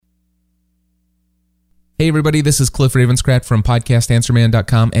Hey everybody, this is Cliff Ravenscraft from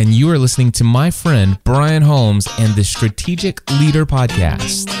podcastanswerman.com, and you are listening to my friend Brian Holmes and the Strategic Leader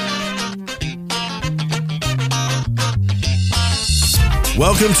Podcast.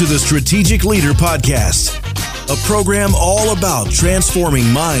 Welcome to the Strategic Leader Podcast, a program all about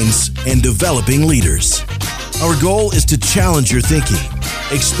transforming minds and developing leaders. Our goal is to challenge your thinking,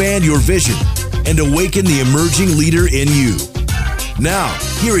 expand your vision, and awaken the emerging leader in you. Now,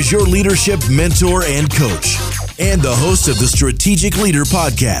 here is your leadership mentor and coach, and the host of the Strategic Leader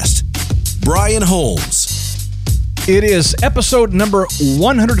Podcast, Brian Holmes. It is episode number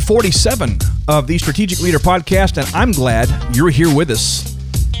 147 of the Strategic Leader Podcast, and I'm glad you're here with us.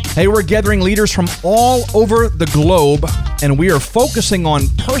 Hey, we're gathering leaders from all over the globe, and we are focusing on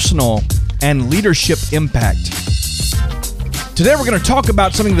personal and leadership impact. Today, we're going to talk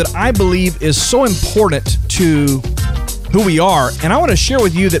about something that I believe is so important to who we are, and I want to share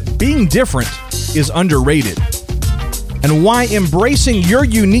with you that being different is underrated, and why embracing your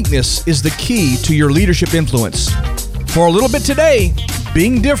uniqueness is the key to your leadership influence. For a little bit today,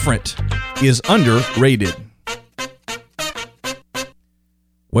 being different is underrated.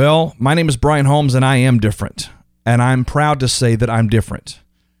 Well, my name is Brian Holmes, and I am different, and I'm proud to say that I'm different.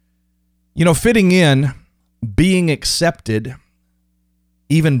 You know, fitting in, being accepted,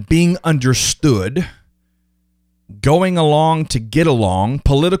 even being understood, going along to get along,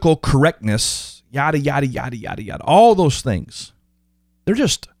 political correctness, yada, yada, yada, yada, yada, all those things, they're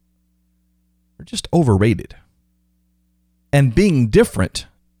just overrated. And being different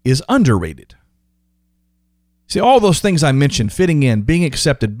is underrated. See, all those things I mentioned, fitting in, being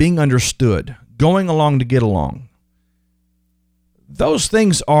accepted, being understood, going along to get along, those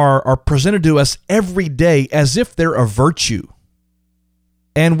things are presented to us every day as if they're a virtue.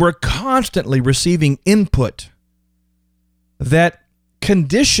 And we're constantly receiving input that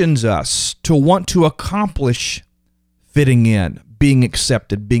conditions us to want to accomplish fitting in, being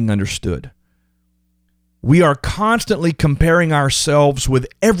accepted, being understood. We are constantly comparing ourselves with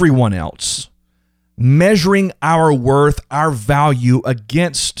everyone else, measuring our worth, our value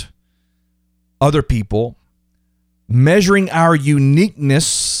against other people, measuring our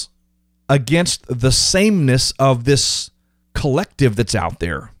uniqueness against the sameness of this collective that's out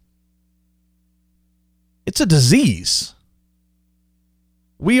there. It's a disease.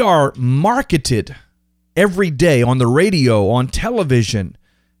 We are marketed every day on the radio, on television,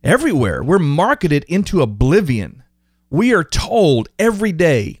 everywhere. We're marketed into oblivion. We are told every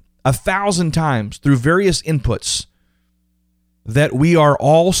day, 1,000 times through various inputs, that we are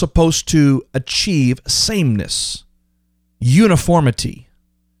all supposed to achieve sameness, uniformity.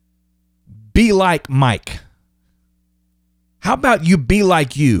 Be like Mike. How about you be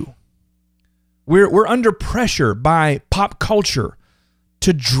like you? We're under pressure by pop culture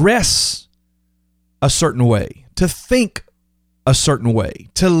to dress a certain way, to think a certain way,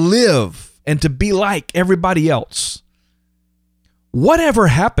 to live and to be like everybody else. Whatever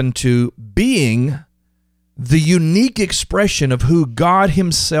happened to being the unique expression of who God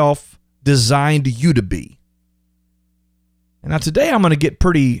Himself designed you to be? And now today I'm going to get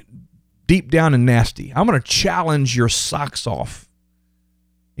pretty deep down and nasty. I'm going to challenge your socks off.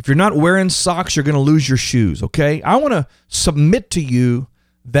 If you're not wearing socks, you're going to lose your shoes, okay? I want to submit to you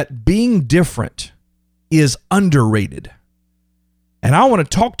that being different is underrated. And I want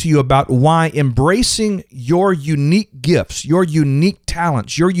to talk to you about why embracing your unique gifts, your unique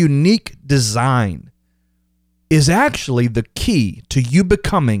talents, your unique design is actually the key to you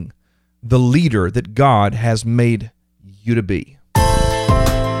becoming the leader that God has made you to be.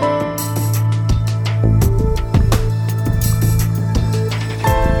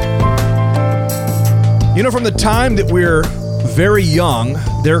 You know, from the time that we're very young,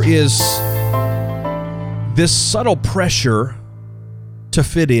 there is this subtle pressure to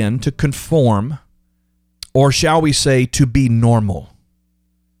fit in, to conform, or shall we say, to be normal.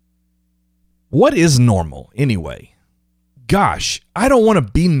 What is normal anyway? Gosh, I don't want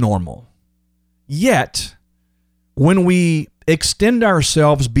to be normal. Yet, when we extend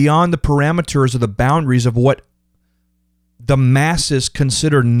ourselves beyond the parameters of the boundaries of what the masses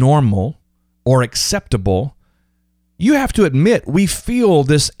consider normal or acceptable, you have to admit we feel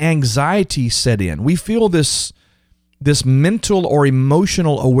this anxiety set in. We feel this mental or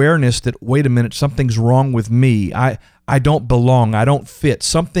emotional awareness that, wait a minute, something's wrong with me. I don't belong. I don't fit.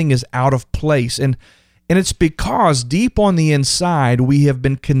 Something is out of place. And it's because deep on the inside, we have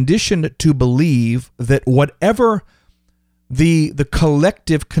been conditioned to believe that whatever the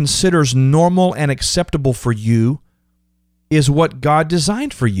collective considers normal and acceptable for you is what God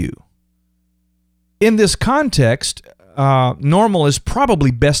designed for you. In this context, normal is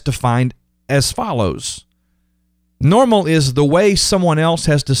probably best defined as follows. Normal is the way someone else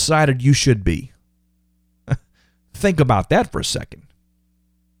has decided you should be. Think about that for a second.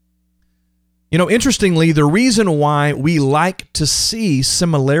 You know, interestingly, the reason why we like to see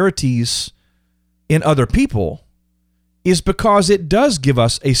similarities in other people is because it does give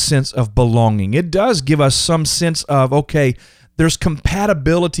us a sense of belonging. It does give us some sense of, okay, there's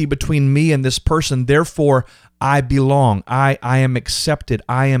compatibility between me and this person, therefore I belong. I am accepted.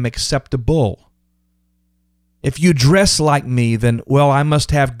 I am acceptable. If you dress like me, then, well, I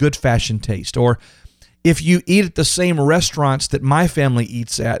must have good fashion taste. Or if you eat at the same restaurants that my family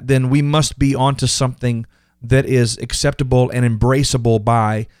eats at, then we must be onto something that is acceptable and embraceable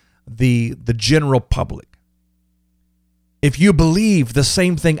by the general public. If you believe the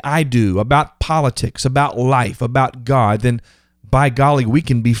same thing I do about politics, about life, about God, then by golly, we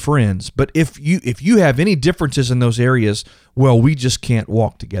can be friends. But if you have any differences in those areas, well, we just can't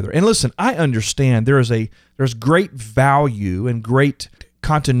walk together. And listen, I understand there's great value and great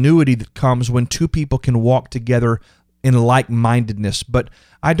continuity that comes when two people can walk together in like-mindedness, but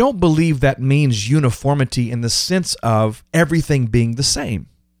I don't believe that means uniformity in the sense of everything being the same.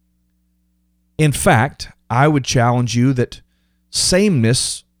 In fact, I would challenge you that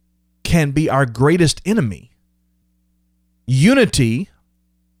sameness can be our greatest enemy. Unity,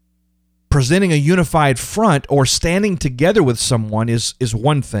 presenting a unified front or standing together with someone is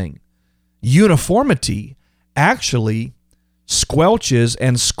one thing. Uniformity actually squelches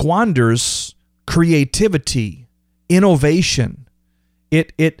and squanders creativity, innovation.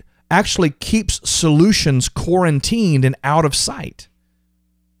 It actually keeps solutions quarantined and out of sight.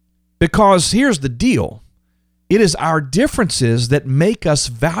 Because here's the deal. It is our differences that make us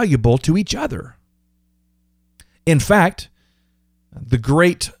valuable to each other. In fact, the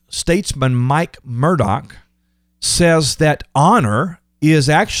great statesman Mike Murdoch says that honor is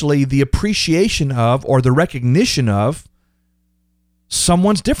actually the appreciation of or the recognition of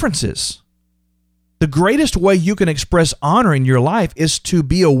someone's differences. The greatest way you can express honor in your life is to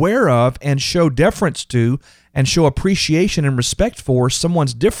be aware of and show deference to and show appreciation and respect for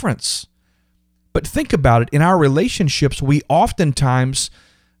someone's difference. But think about it. In our relationships, we oftentimes,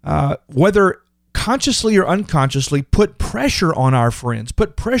 whether consciously or unconsciously, put pressure on our friends,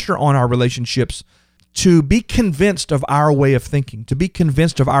 put pressure on our relationships to be convinced of our way of thinking, to be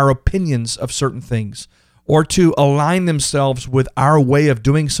convinced of our opinions of certain things, or to align themselves with our way of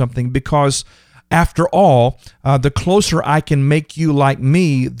doing something because, after all, the closer I can make you like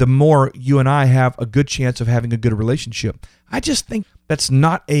me, the more you and I have a good chance of having a good relationship. I just think that's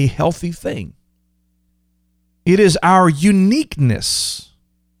not a healthy thing. It is our uniqueness,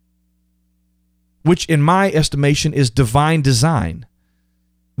 which in my estimation is divine design,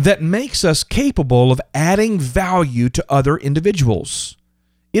 that makes us capable of adding value to other individuals.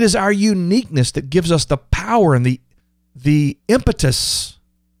 It is our uniqueness that gives us the power and the impetus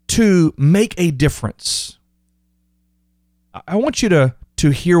to make a difference. I want you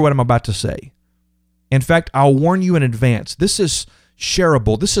to hear what I'm about to say. In fact, I'll warn you in advance. This is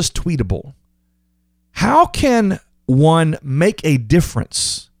shareable. This is tweetable. How can one make a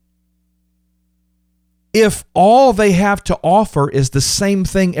difference if all they have to offer is the same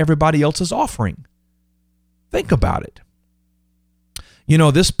thing everybody else is offering? Think about it. You know,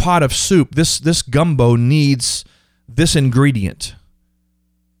 this pot of soup, this gumbo needs this ingredient.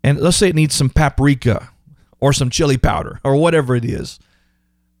 And let's say it needs some paprika or some chili powder or whatever it is.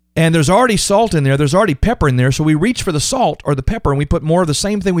 And there's already salt in there, there's already pepper in there, so we reach for the salt or the pepper and we put more of the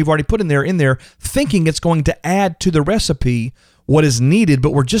same thing we've already put in there, thinking it's going to add to the recipe what is needed,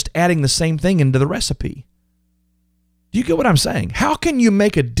 but we're just adding the same thing into the recipe. Do you get what I'm saying? How can you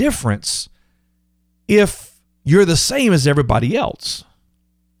make a difference if you're the same as everybody else?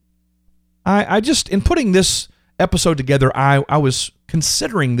 I just, in putting this episode together, I was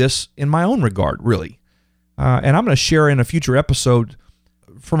considering this in my own regard, really. And I'm going to share in a future episode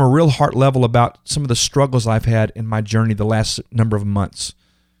from a real heart level about some of the struggles I've had in my journey the last number of months.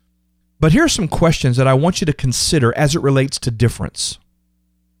 But here are some questions that I want you to consider as it relates to difference.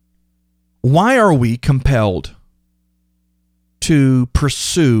 Why are we compelled to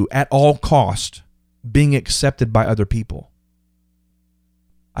pursue at all cost being accepted by other people?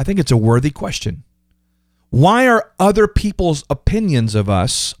 I think it's a worthy question. Why are other people's opinions of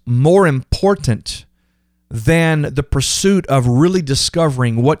us more important than the pursuit of really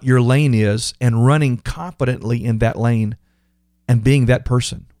discovering what your lane is and running confidently in that lane and being that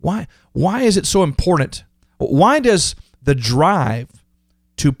person? Why is it so important? Why does the drive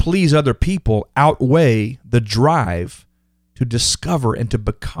to please other people outweigh the drive to discover and to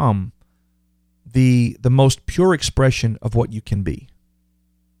become the most pure expression of what you can be?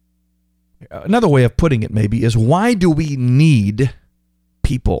 another way of putting it maybe is, why do we need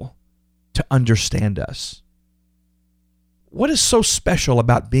people to understand us? What is so special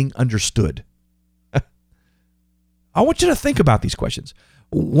about being understood? I want you to think about these questions.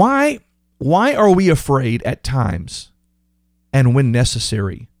 Why are we afraid at times, and when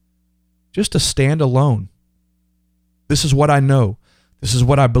necessary, just to stand alone? This is what I know. This is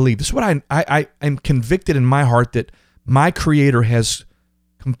what I believe. This is what I am convicted in my heart that my Creator has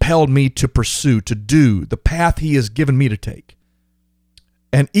compelled me to pursue, to do, the path He has given me to take.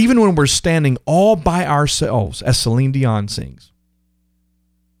 And even when we're standing all by ourselves, as Celine Dion sings,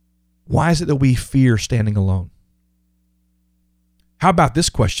 why is it that we fear standing alone? How about this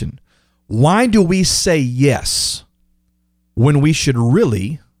question? Why do we say yes when we should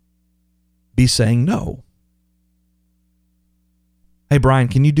really be saying no? Hey, Brian,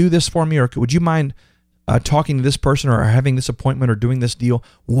 can you do this for me? Or would you mind talking to this person or having this appointment or doing this deal?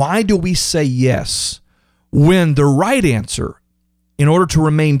 Why do we say yes when the right answer, in order to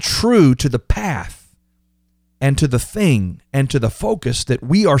remain true to the path and to the thing and to the focus that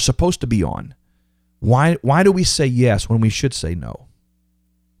we are supposed to be on, why do we say yes when we should say no?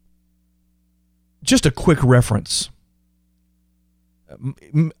 Just a quick reference.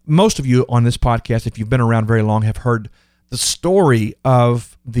 Most of you on this podcast, if you've been around very long, have heard the story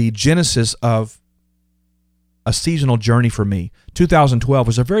of the genesis of a seasonal journey for me. 2012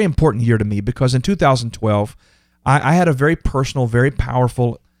 was a very important year to me because in 2012, I had a very personal, very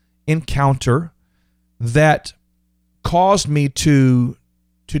powerful encounter that caused me to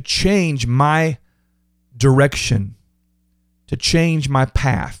change my direction, to change my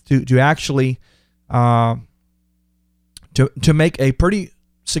path, to actually to make a pretty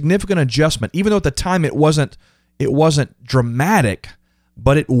significant adjustment. Even though at the time it wasn't dramatic,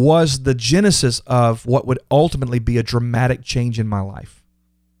 but it was the genesis of what would ultimately be a dramatic change in my life.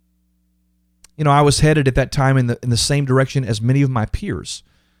 You know, I was headed at that time in the same direction as many of my peers.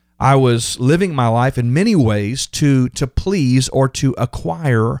 I was living my life in many ways to please or to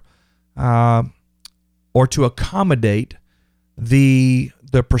acquire or to accommodate the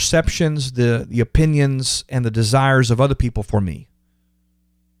perceptions, the opinions, and the desires of other people for me.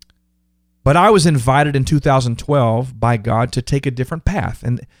 But I was invited in 2012 by God to take a different path,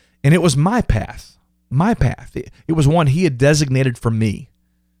 and it was my path. My path. It was one He had designated for me.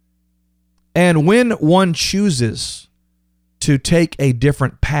 And when one chooses to take a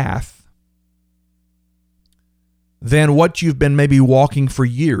different path than what you've been maybe walking for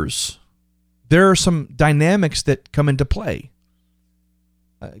years, there are some dynamics that come into play.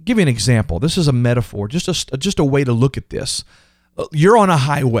 Give you an example. This is a metaphor, just a way to look at this. You're on a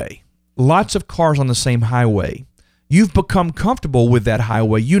highway, lots of cars on the same highway. You've become comfortable with that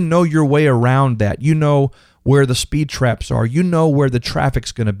highway. You know your way around that. You know where the speed traps are. You know where the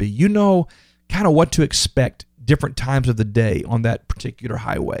traffic's going to be. You know kind of what to expect different times of the day on that particular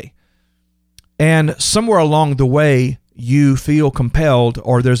highway. And somewhere along the way, you feel compelled,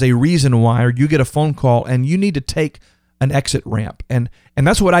 or there's a reason why, or you get a phone call and you need to take an exit ramp. And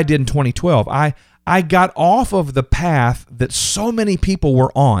that's what I did in 2012. I got off of the path that so many people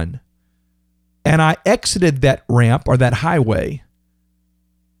were on, and I exited that ramp or that highway.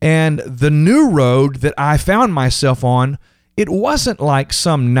 And the new road that I found myself on, it wasn't like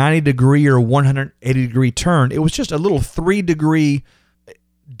some 90-degree or 180-degree turn. It was just a little 3-degree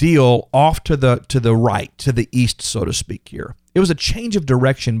deal off to the right, to the east, so to speak here. It was a change of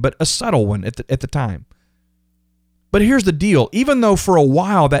direction, but a subtle one at the time. But here's the deal. Even though for a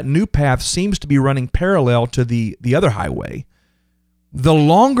while that new path seems to be running parallel to the other highway, the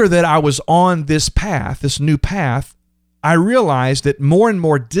longer that I was on this path, this new path, I realized that more and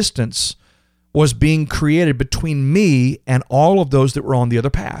more distance was being created between me and all of those that were on the other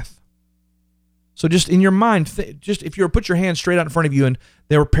path. So just in your mind, just if you were to put your hand straight out in front of you and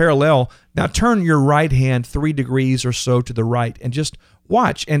they were parallel, now turn your right hand 3 degrees or so to the right and just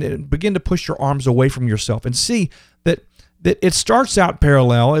watch and begin to push your arms away from yourself and see that it starts out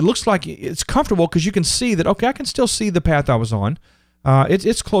parallel. It looks like it's comfortable because you can see that, okay, I can still see the path I was on.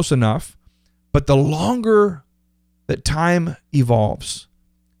 It's close enough. But the longer that time evolves,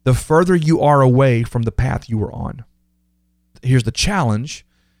 the further you are away from the path you were on. Here's the challenge,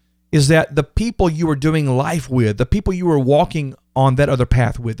 is that the people you were doing life with, the people you were walking on that other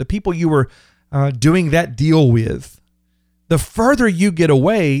path with, the people you were doing that deal with, the further you get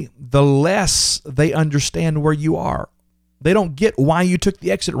away, the less they understand where you are. They don't get why you took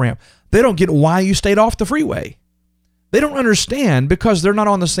the exit ramp. They don't get why you stayed off the freeway. They don't understand because they're not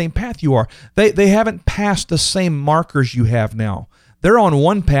on the same path you are. They haven't passed the same markers you have now. They're on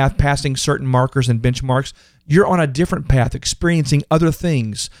one path passing certain markers and benchmarks. you're on a different path, experiencing other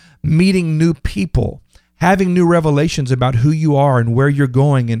things, meeting new people, having new revelations about who you are and where you're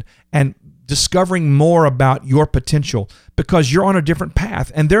going, and discovering more about your potential because you're on a different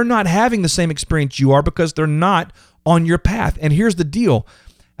path. And they're not having the same experience you are because they're not on your path. And here's the deal.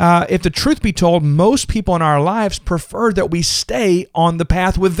 If the truth be told, most people in our lives prefer that we stay on the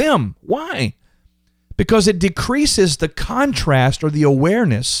path with them. Why? Because it decreases the contrast or the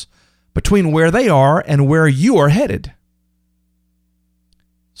awareness between where they are and where you are headed.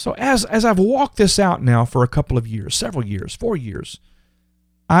 So as I've walked this out now for a couple of years, several years, 4 years,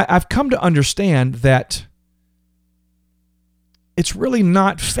 I've come to understand that it's really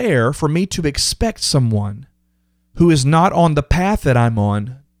not fair for me to expect someone who is not on the path that I'm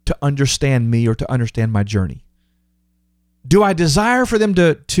on to understand me or to understand my journey. Do I desire for them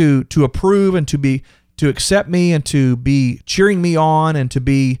to approve and to accept me and to be cheering me on and to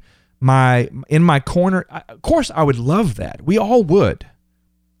be in my corner? Of course, I would love that. We all would.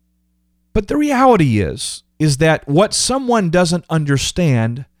 But the reality is that what someone doesn't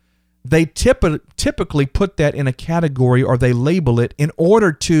understand, they typically put that in a category or they label it in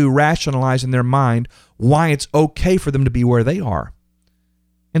order to rationalize in their mind why it's okay for them to be where they are.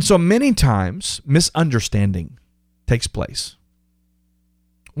 And so many times, misunderstanding takes place.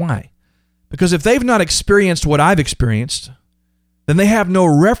 Why? Because if they've not experienced what I've experienced, then they have no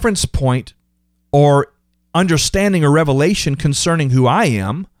reference point or understanding or revelation concerning who I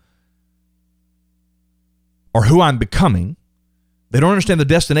am or who I'm becoming. They don't understand the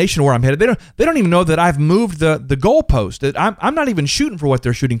destination where I'm headed. They don't even know that I've moved the goalpost. That I'm not even shooting for what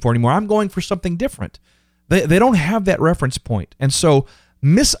they're shooting for anymore. I'm going for something different. They don't have that reference point. And so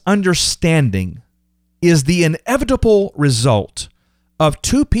misunderstanding is the inevitable result of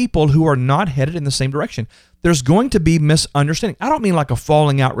two people who are not headed in the same direction. There's going to be misunderstanding. I don't mean like a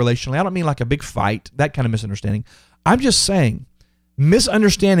falling out relationally. I don't mean like a big fight, that kind of misunderstanding. I'm just saying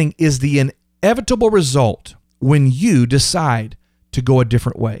misunderstanding is the inevitable result when you decide to go a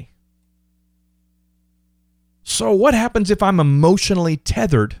different way. So what happens if I'm emotionally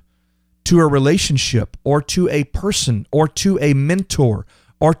tethered to a relationship or to a person or to a mentor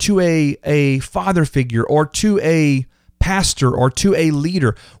or to a father figure or to a pastor or to a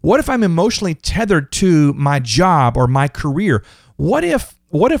leader? What if I'm emotionally tethered to my job or my career? What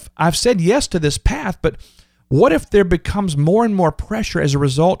if I've said yes to this path, but what if there becomes more and more pressure as a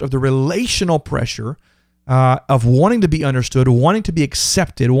result of the relational pressure of wanting to be understood, wanting to be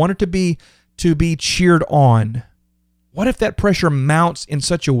accepted, wanting to be cheered on? What if that pressure mounts in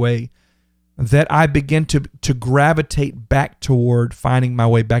such a way that I begin to gravitate back toward finding my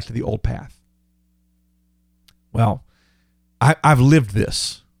way back to the old path? Well, I've lived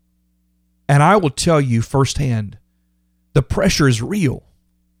this, and I will tell you firsthand, the pressure is real.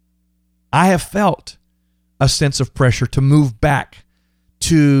 I have felt a sense of pressure to move back,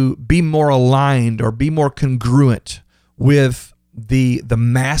 to be more aligned or be more congruent with the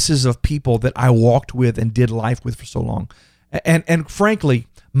masses of people that I walked with and did life with for so long. And frankly,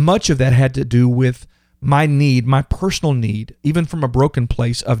 much of that had to do with my need, my personal need, even from a broken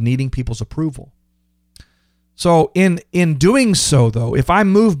place of needing people's approval. So in doing so, though, if I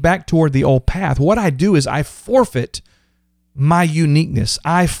move back toward the old path, what I do is I forfeit my uniqueness.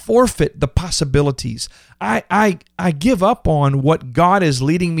 I forfeit the possibilities. I give up on what God is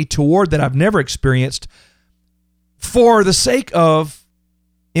leading me toward that I've never experienced for the sake of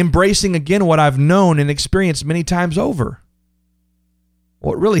embracing again what I've known and experienced many times over.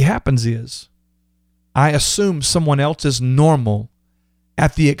 What really happens is I assume someone else's normal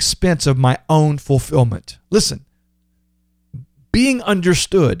at the expense of my own fulfillment. Listen, being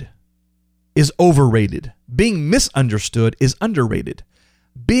understood is overrated. Being misunderstood is underrated.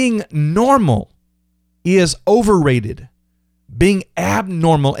 Being normal is overrated. Being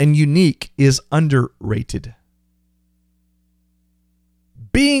abnormal and unique is underrated.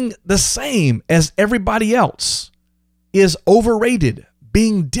 Being the same as everybody else is overrated.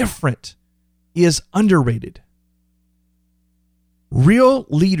 Being different is underrated. Real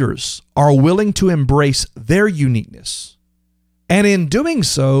leaders are willing to embrace their uniqueness, and in doing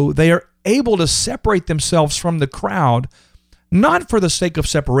so, they are able to separate themselves from the crowd, not for the sake of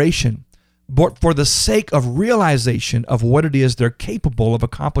separation, but for the sake of realization of what it is they're capable of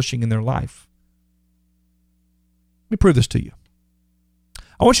accomplishing in their life. Let me prove this to you.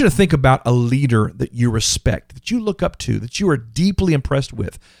 I want you to think about a leader that you respect, that you look up to, that you are deeply impressed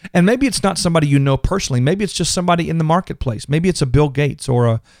with. And maybe it's not somebody you know personally. Maybe it's just somebody in the marketplace. Maybe it's a Bill Gates or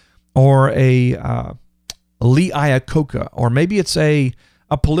a Lee Iacocca, or maybe it's a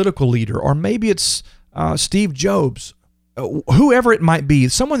political leader, or maybe it's Steve Jobs. whoever it might be,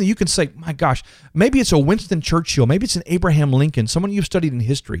 someone that you can say, my gosh, maybe it's a Winston Churchill, maybe it's an Abraham Lincoln, someone you've studied in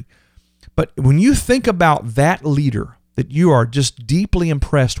history. But when you think about that leader, that you are just deeply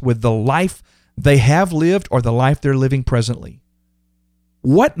impressed with the life they have lived or the life they're living presently,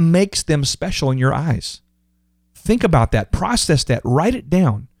 what makes them special in your eyes? Think about that, process that, write it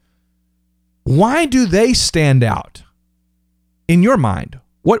down. Why do they stand out in your mind?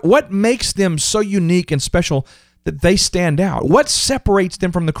 What makes them so unique and special that they stand out? What separates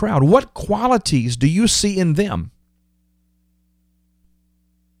them from the crowd? What qualities do you see in them?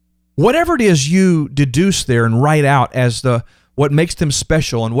 Whatever it is you deduce there and write out as what makes them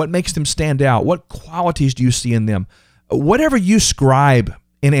special and what makes them stand out, what qualities do you see in them? Whatever you scribe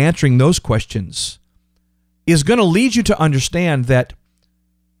in answering those questions is going to lead you to understand that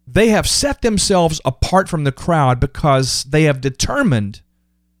they have set themselves apart from the crowd because they have determined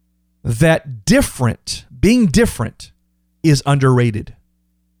that being different is underrated.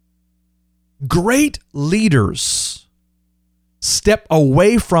 Great leaders step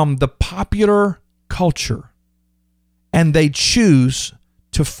away from the popular culture and they choose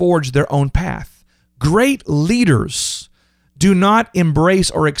to forge their own path. Great leaders do not embrace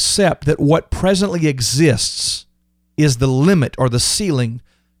or accept that what presently exists is the limit or the ceiling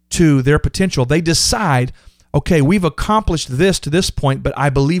to their potential. They decide, okay, we've accomplished this to this point, but I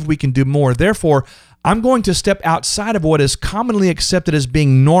believe we can do more. Therefore, I'm going to step outside of what is commonly accepted as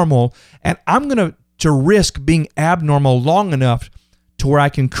being normal, and I'm going to risk being abnormal long enough to where I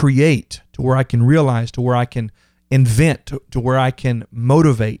can create, to where I can realize, to where I can invent, to where I can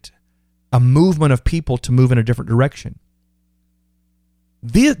motivate a movement of people to move in a different direction.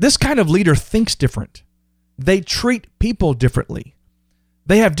 This kind of leader thinks different. They treat people differently.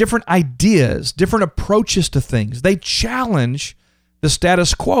 They have different ideas, different approaches to things. They challenge the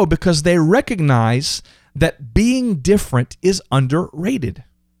status quo because they recognize that being different is underrated.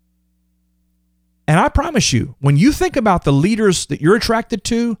 And I promise you, when you think about the leaders that you're attracted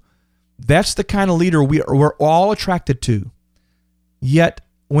to, that's the kind of leader we're all attracted to. Yet,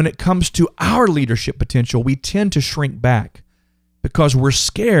 when it comes to our leadership potential, we tend to shrink back because we're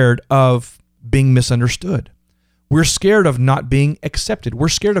scared of being misunderstood. We're scared of not being accepted. We're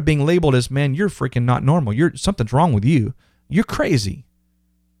scared of being labeled as, man, you're freaking not normal. Something's wrong with you. You're crazy.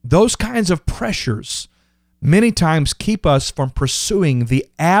 Those kinds of pressures many times keep us from pursuing the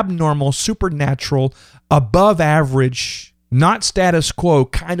abnormal, supernatural, above average, not status quo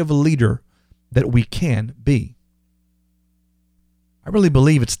kind of a leader that we can be. I really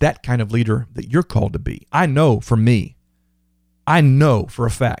believe it's that kind of leader that you're called to be. I know for me, I know for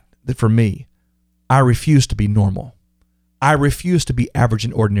a fact that for me, I refuse to be normal. I refuse to be average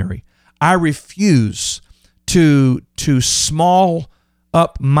and ordinary. I refuse to small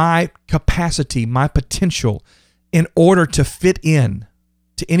up my capacity, my potential, in order to fit in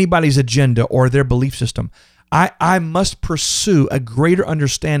to anybody's agenda or their belief system. I must pursue a greater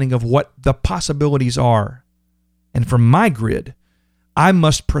understanding of what the possibilities are. And from my grid, I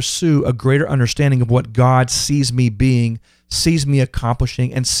must pursue a greater understanding of what God sees me being, sees me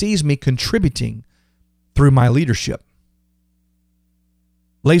accomplishing, and sees me contributing through my leadership.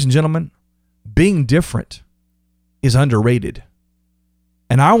 Ladies and gentlemen, being different is underrated.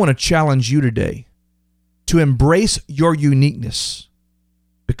 And I want to challenge you today to embrace your uniqueness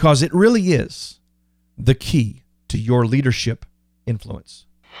because it really is the key to your leadership influence.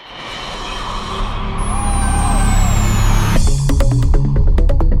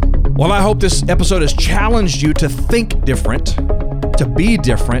 Well, I hope this episode has challenged you to think different, to be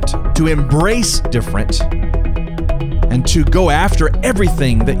different, to embrace different, and to go after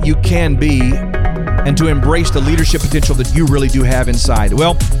everything that you can be and to embrace the leadership potential that you really do have inside.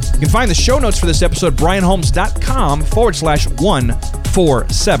 Well, you can find the show notes for this episode at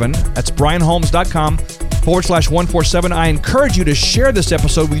brianholmes.com/147. That's brianholmes.com/147. I encourage you to share this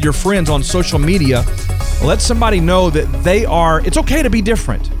episode with your friends on social media. Let somebody know that it's okay to be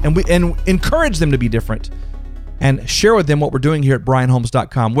different, and encourage them to be different, and share with them what we're doing here at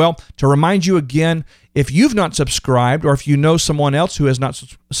brianholmes.com. Well, to remind you again, if you've not subscribed, or if you know someone else who has not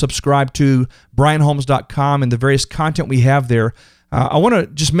subscribed to brianholmes.com and the various content we have there, I want to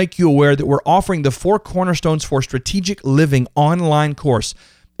just make you aware that we're offering the 4 Cornerstones for Strategic Living online course.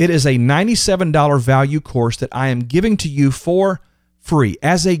 It is a $97 value course that I am giving to you for free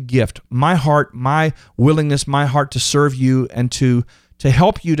as a gift. My heart, my willingness, my heart to serve you and to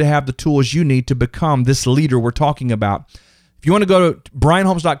help you to have the tools you need to become this leader we're talking about. If you want to go to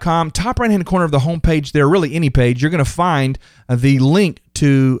brianholmes.com, top right-hand corner of the homepage there, really any page, you're going to find the link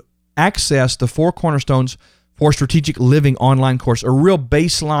to access the 4 Cornerstones for Strategic Living online course, a real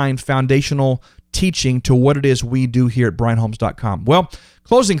baseline foundational teaching to what it is we do here at brianholmes.com. Well,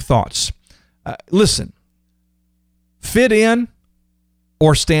 closing thoughts. Listen, fit in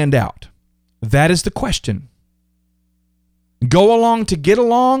or stand out? That is the question. Go along to get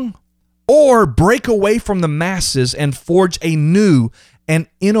along, or break away from the masses and forge a new and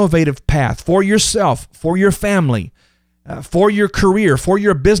innovative path for yourself, for your family, for your career, for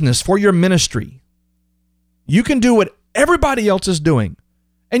your business, for your ministry. You can do what everybody else is doing,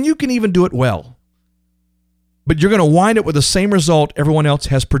 and you can even do it well. But you're going to wind up with the same result everyone else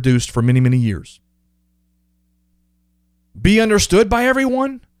has produced for many, many years. Be understood by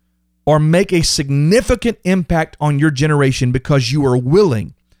everyone, or make a significant impact on your generation because you are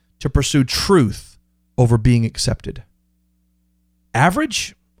willing to pursue truth over being accepted.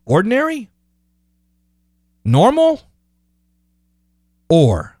 Average? Ordinary? Normal?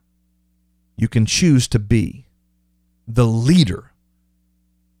 Or you can choose to be the leader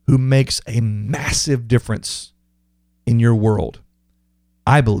who makes a massive difference in your world.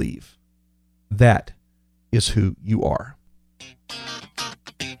 I believe that is who you are.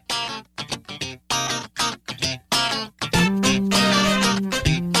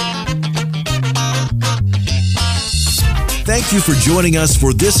 Thank you for joining us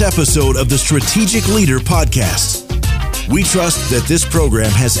for this episode of the Strategic Leader Podcast. We trust that this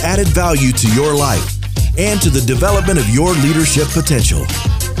program has added value to your life and to the development of your leadership potential.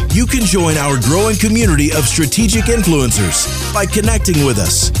 You can join our growing community of strategic influencers by connecting with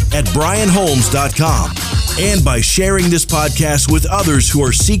us at brianholmes.com and by sharing this podcast with others who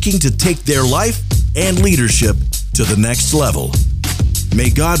are seeking to take their life and leadership to the next level. May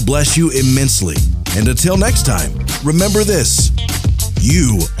God bless you immensely. And until next time, remember this: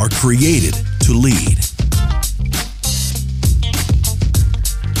 you are created to lead.